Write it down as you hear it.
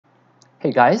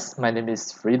Hey guys, my name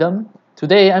is Freedom.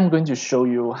 Today I'm going to show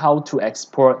you how to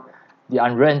export the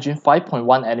Unreal Engine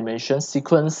 5.1 animation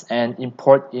sequence and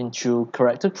import into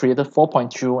Character Creator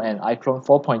 4.2 and iClone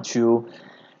 4.2.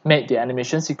 Make the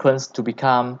animation sequence to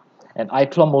become an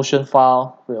iClone motion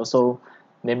file. We also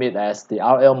name it as the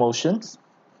rlMotion.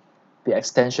 The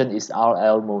extension is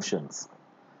rlMotion.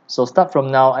 So start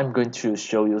from now, I'm going to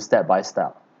show you step by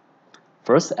step.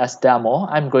 First, as demo,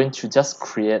 I'm going to just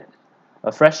create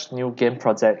a fresh new game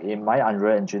project in my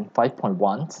Unreal Engine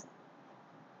 5.1.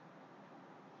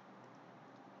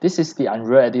 This is the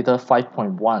Unreal Editor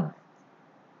 5.1.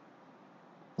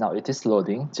 Now it is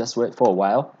loading, just wait for a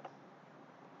while.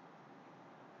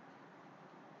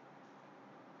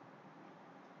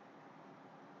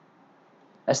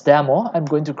 As demo, I'm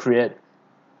going to create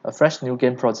a fresh new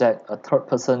game project, a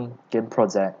third-person game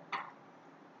project.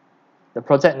 The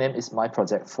project name is my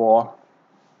project 4.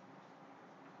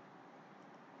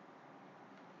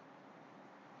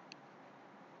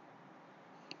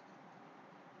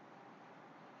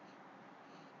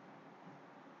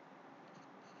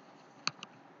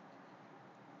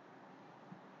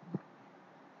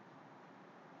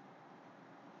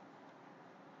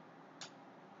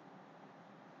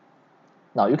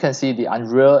 Now you can see the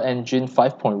Unreal Engine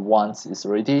 5.1 is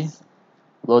already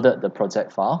loaded the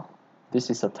project file. This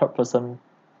is a third-person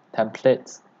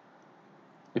template.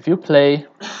 If you play,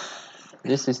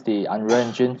 this is the Unreal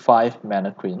Engine 5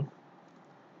 Mana Queen.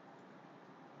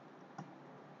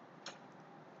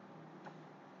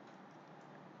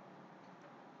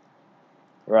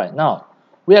 Right, now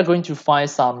we are going to find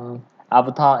some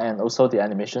avatar and also the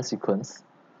animation sequence.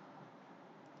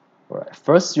 Right,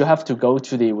 first you have to go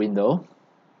to the window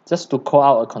just to call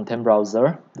out a content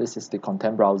browser. This is the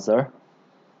content browser.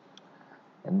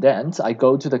 And then I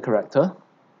go to the character.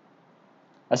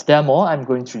 As demo, I'm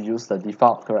going to use the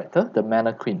default character, the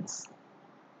Mana Queens.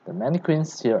 The Mana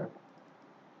Queens here.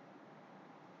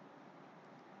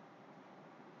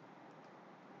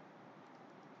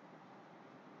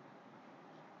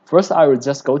 First, I will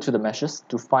just go to the meshes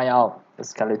to find out the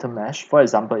skeleton mesh. For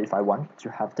example, if I want to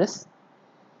have this,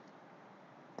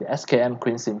 the SKM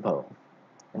Queen Simple.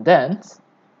 And then,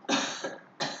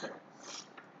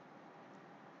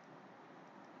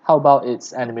 how about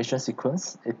its animation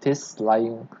sequence? It is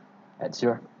lying at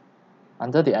here,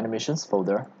 under the animations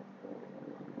folder.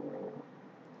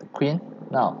 The Queen.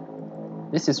 Now,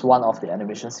 this is one of the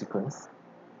animation sequence.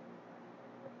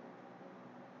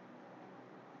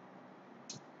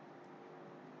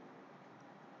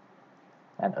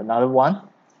 And another one,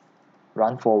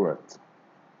 run forward.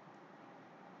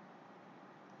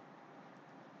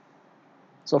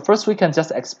 So first we can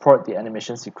just export the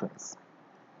animation sequence.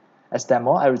 As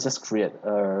demo, I will just create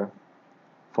a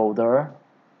folder,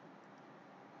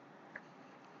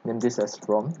 name this as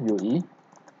from UE.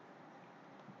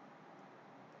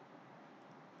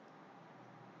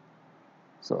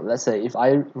 So let's say if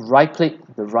I right click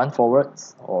the run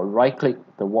forwards or right click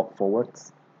the walk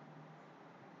forwards,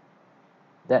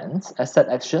 then asset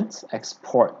actions,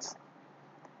 export.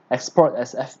 Export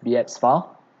as FBX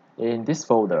file in this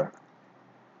folder.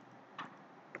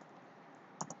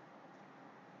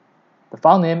 The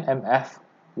file name mf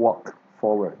walk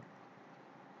forward.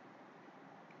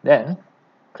 Then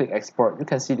click export. You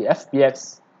can see the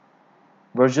FBX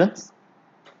versions.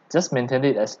 Just maintain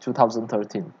it as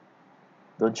 2013.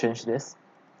 Don't change this.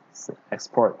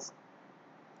 Export.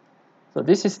 So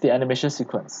this is the animation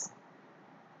sequence.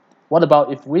 What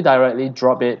about if we directly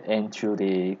drop it into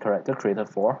the Character Creator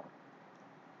 4?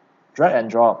 Drag and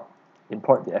drop,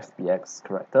 import the FBX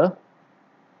character.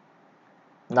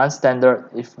 Non-standard,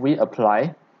 if we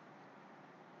apply,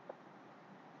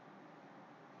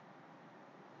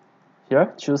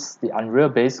 here choose the Unreal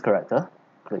base character,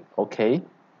 click OK.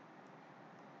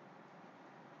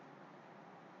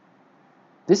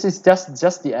 This is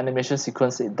just the animation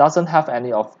sequence, it doesn't have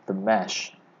any of the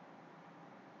mesh.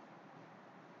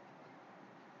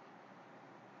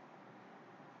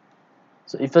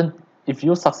 So even if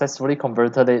you successfully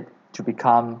converted it to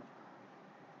become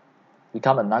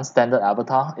a non-standard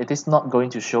avatar, it is not going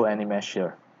to show any mesh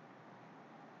here.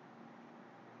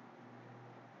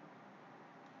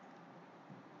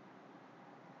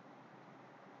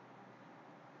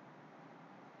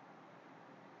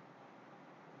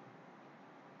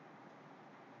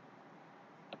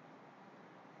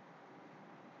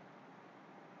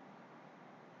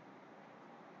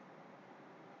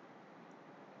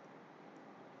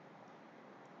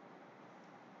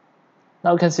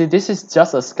 Now you can see this is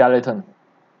just a skeleton.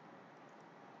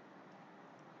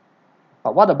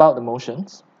 But what about the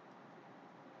motions?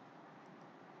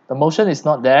 The motion is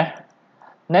not there.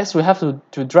 Next, we have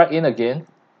to drag in again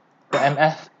the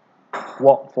MF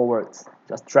walk forwards.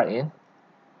 Just drag in.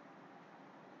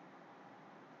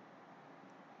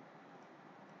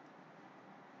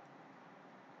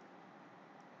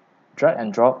 Drag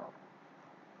and drop.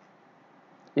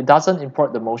 It doesn't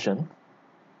import the motion.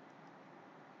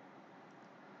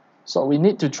 So we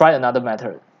need to try another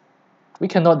method. We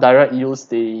cannot directly use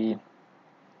the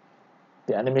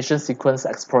animation sequence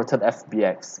exported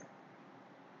FBX.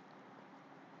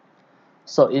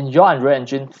 So in your Unreal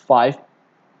Engine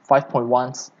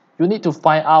 5.1, you need to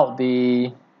find out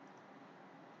the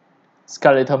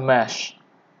skeletal mesh.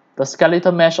 The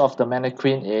skeletal mesh of the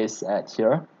mannequin is at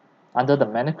here. Under the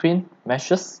mannequin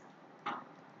meshes,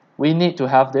 we need to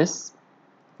have this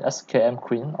SKM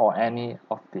queen or any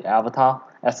of the avatar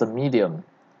as a medium.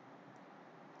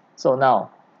 So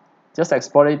now, just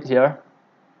export it here.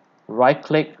 Right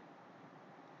click,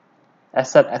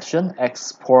 Asset Action,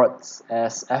 Exports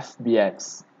as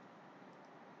FBX.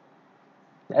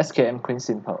 SKM Queen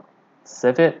Simple.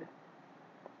 Save it.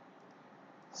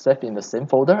 Save in the same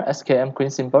folder, SKM Queen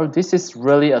Simple. This is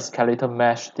really a skeletal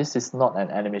mesh. This is not an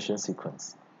animation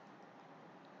sequence.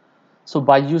 So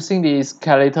by using the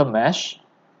skeletal mesh,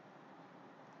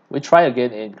 we try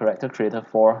again in Character Creator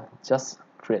 4. Just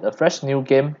create a fresh new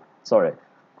game.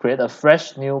 Create a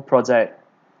fresh new project.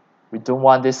 We don't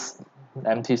want these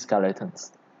empty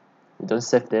skeletons. We don't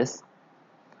save this.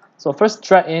 So first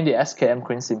drag in the SKM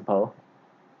Queen Simple.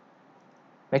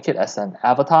 Make it as an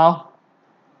avatar.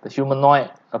 The humanoid,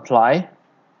 apply.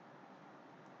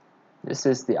 This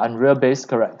is the Unreal based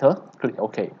character. Click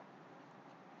OK.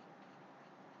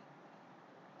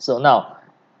 So now,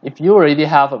 if you already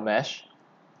have a mesh,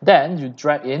 then you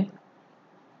drag in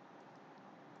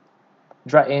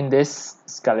this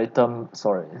skeleton,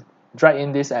 drag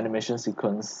in this animation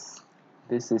sequence.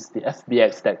 This is the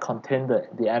FBX that contain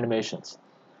the animations.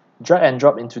 Drag and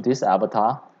drop into this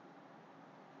avatar.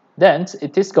 Then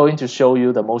it is going to show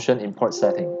you the motion import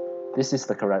setting. This is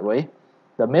the correct way.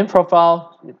 The main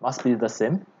profile, it must be the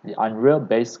same, the Unreal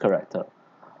based character.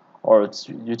 Or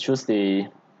you choose the,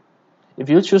 if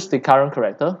you choose the current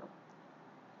character,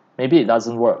 maybe it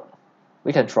doesn't work.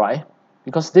 We can try,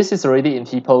 because this is already in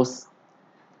T-pose.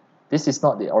 This is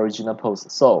not the original pose.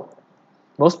 So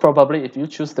most probably if you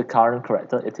choose the current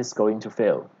character, it is going to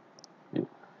fail. You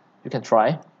can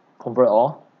try, convert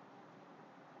all.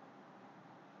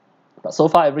 But so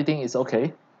far everything is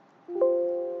okay.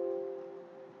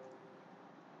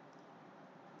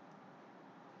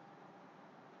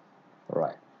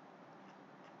 Alright.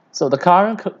 So the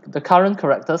current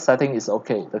character setting is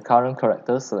okay. The current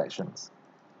character selections.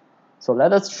 So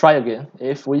let us try again.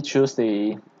 If we choose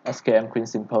the SKM Queen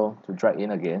Simple to drag in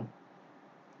again,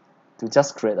 to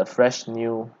just create a fresh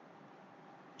new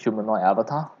humanoid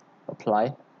avatar,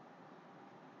 apply.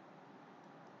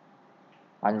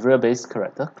 Unreal based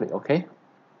character, click OK.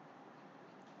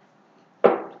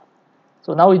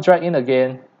 So now we drag in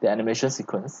again the animation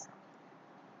sequence,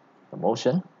 the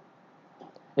motion.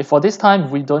 If for this time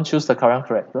we don't choose the current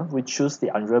character, we choose the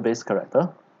Unreal based character,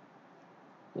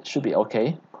 it should be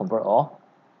okay. Convert all.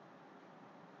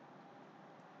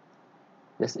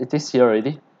 Yes, it is here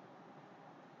already.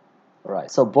 Alright,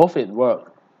 so both it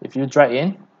work. If you drag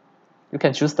in, you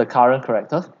can choose the current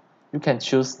character. You can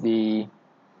choose the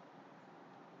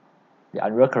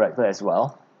Unreal character as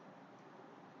well.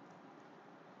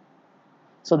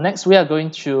 So next we are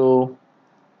going to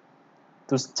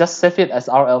just save it as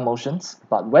rlMotions.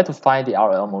 But where to find the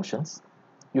rlMotions?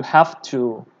 You have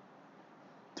to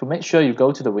make sure you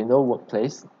go to the window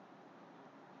workplace,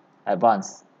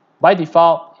 advanced. By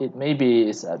default, it maybe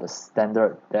is at the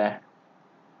standard there.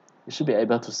 You should be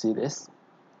able to see this.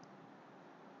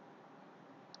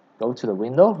 Go to the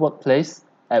window workplace,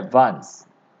 advanced.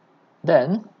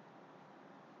 Then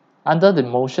under the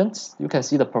motions, you can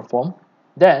see the perform.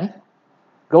 Then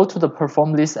go to the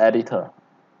perform list editor.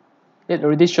 It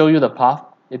already show you the path.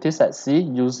 It is at C,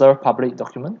 user public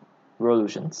document,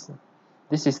 Reallusions.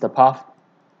 This is the path.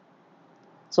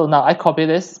 So now I copy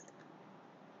this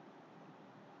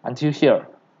until here.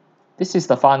 This is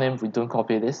the file name. We don't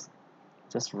copy this.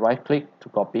 Just right click to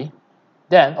copy.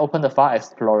 Then open the File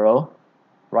Explorer.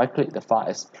 Right click the File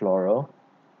Explorer.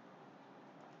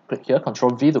 Click here,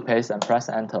 Ctrl V to paste and press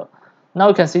enter. Now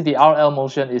you can see the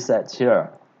rlMotion is at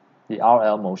here. The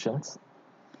rlMotions.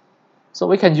 So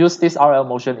we can use this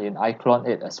rlMotion in iClone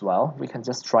 8 as well. We can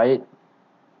just try it.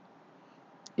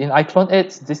 In iClone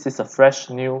 8, this is a fresh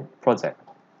new project.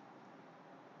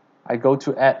 I go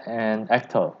to add an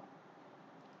actor.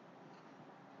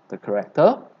 The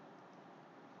character.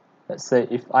 Let's say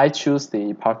if I choose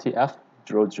the party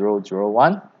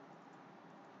F0001,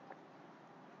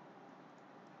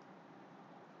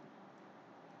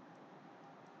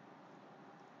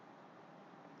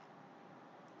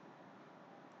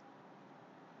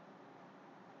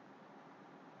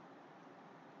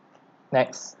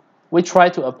 Next, we try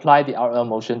to apply the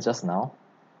rlMotion just now.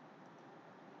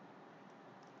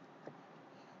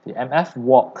 The MF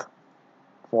walk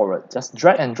forward. Just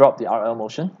drag and drop the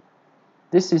rlMotion.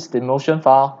 This is the motion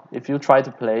file. If you try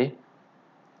to play,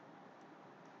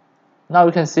 now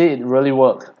you can see it really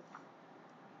worked.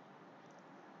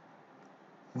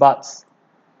 But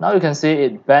now you can see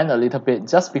it bent a little bit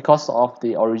just because of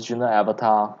the original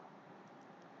avatar.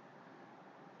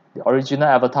 The original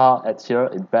avatar at here,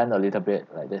 it bent a little bit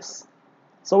like this.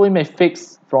 So we may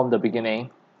fix from the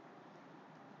beginning.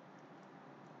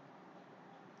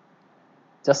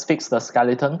 Just fix the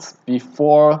skeletons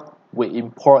before we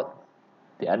import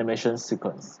the animation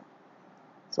sequence.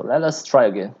 So let us try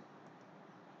again.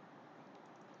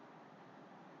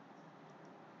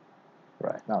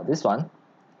 Right, now this one,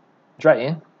 drag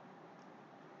in.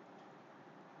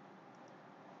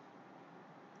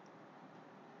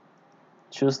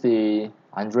 Choose the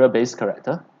Unreal base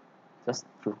character, just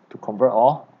to convert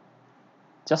all,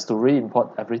 just to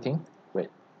re-import everything. Wait,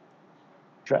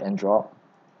 drag and drop,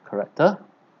 character,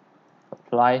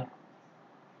 apply,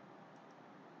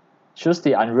 choose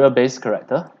the Unreal base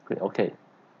character, click OK.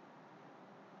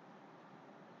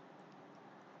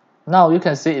 Now you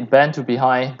can see it bent to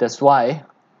behind, that's why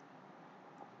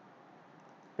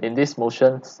in this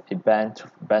motion it bent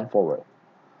forward.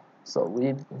 So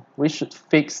we should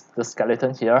fix the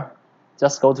skeleton here.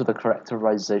 Just go to the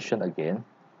characterization again,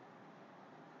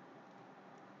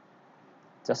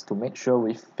 just to make sure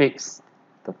we fix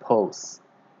the pose.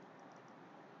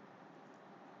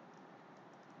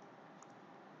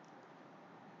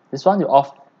 This one you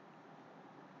off,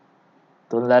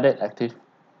 don't let it active.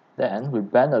 Then we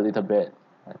bend a little bit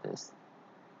like this.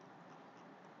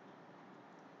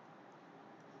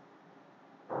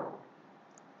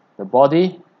 The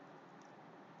body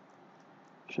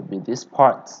should be this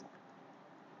part,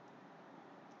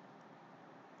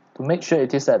 to make sure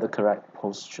it is at the correct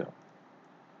posture.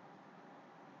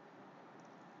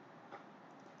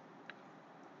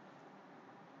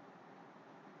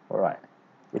 Alright,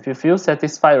 if you feel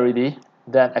satisfied already,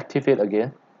 then activate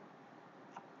again.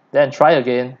 Then try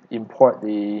again, import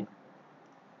the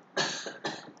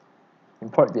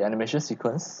animation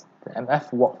sequence, the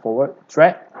MF walk forward,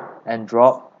 drag and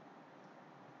drop.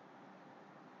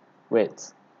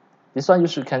 Wait, this one you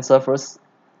should cancel first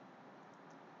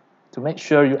to make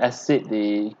sure you exit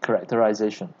the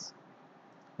characterizations.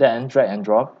 Then drag and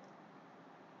drop.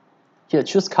 Here,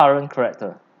 choose current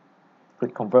character.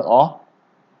 Click convert all.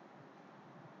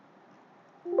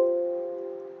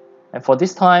 And for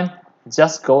this time,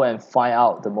 just go and find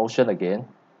out the motion again.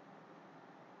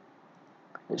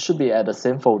 It should be at the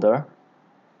same folder.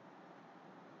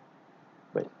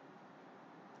 Wait.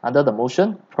 Under the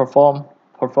motion, perform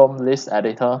list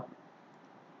editor.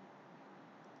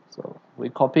 So we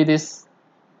copy this.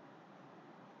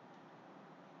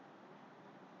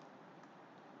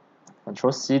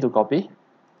 Control C to copy.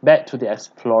 Back to the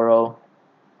Explorer.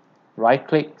 Right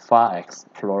click File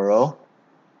Explorer.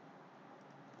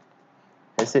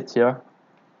 Exit here.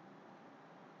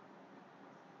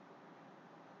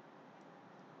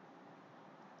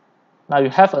 Now you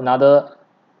have another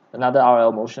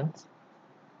rlMotion.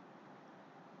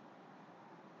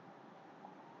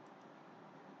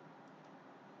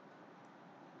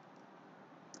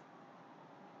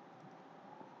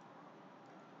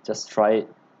 Just try it.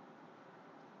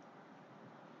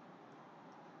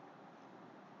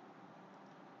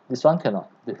 This one cannot,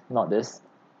 not this.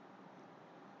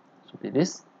 Should be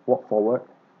this, walk forward.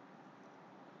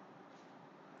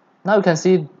 Now you can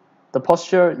see the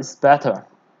posture is better.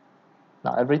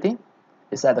 Now everything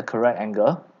is at the correct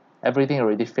angle. Everything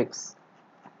already fixed.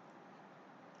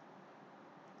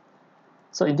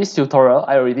 So in this tutorial,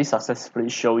 I already successfully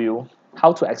show you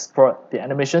how to export the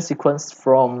animation sequence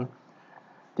from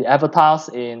the avatars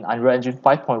in Unreal Engine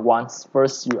 5.1.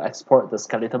 First, you export the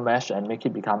skeleton mesh and make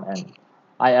it become an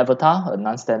iAvatar, a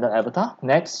non-standard avatar.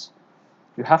 Next,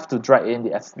 you have to drag in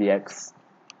the FBX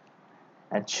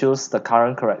and choose the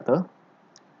current character.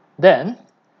 Then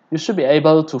you should be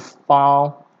able to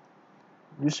find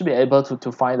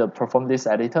the perform this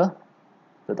editor,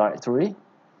 the directory,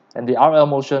 and the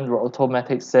rlMotion will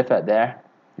automatically save it there.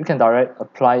 You can direct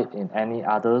apply it in any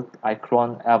other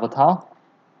iClone avatar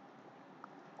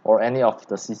or any of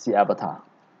the CC avatar.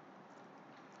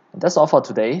 And that's all for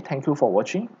today. Thank you for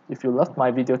watching. If you loved my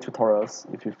video tutorials,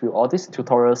 if you feel all these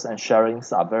tutorials and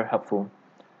sharings are very helpful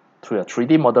to your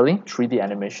 3D modeling, 3D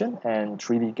animation, and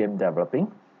 3D game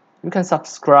developing, you can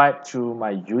subscribe to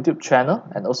my YouTube channel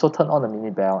and also turn on the mini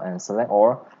bell and select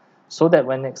all, so that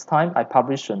when next time I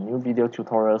publish a new video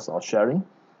tutorials or sharing,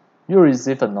 you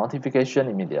receive a notification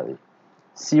immediately.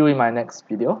 See you in my next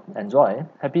video. Enjoy.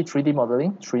 Happy 3D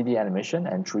modeling, 3D animation,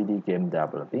 and 3D game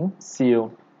developing. See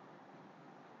you.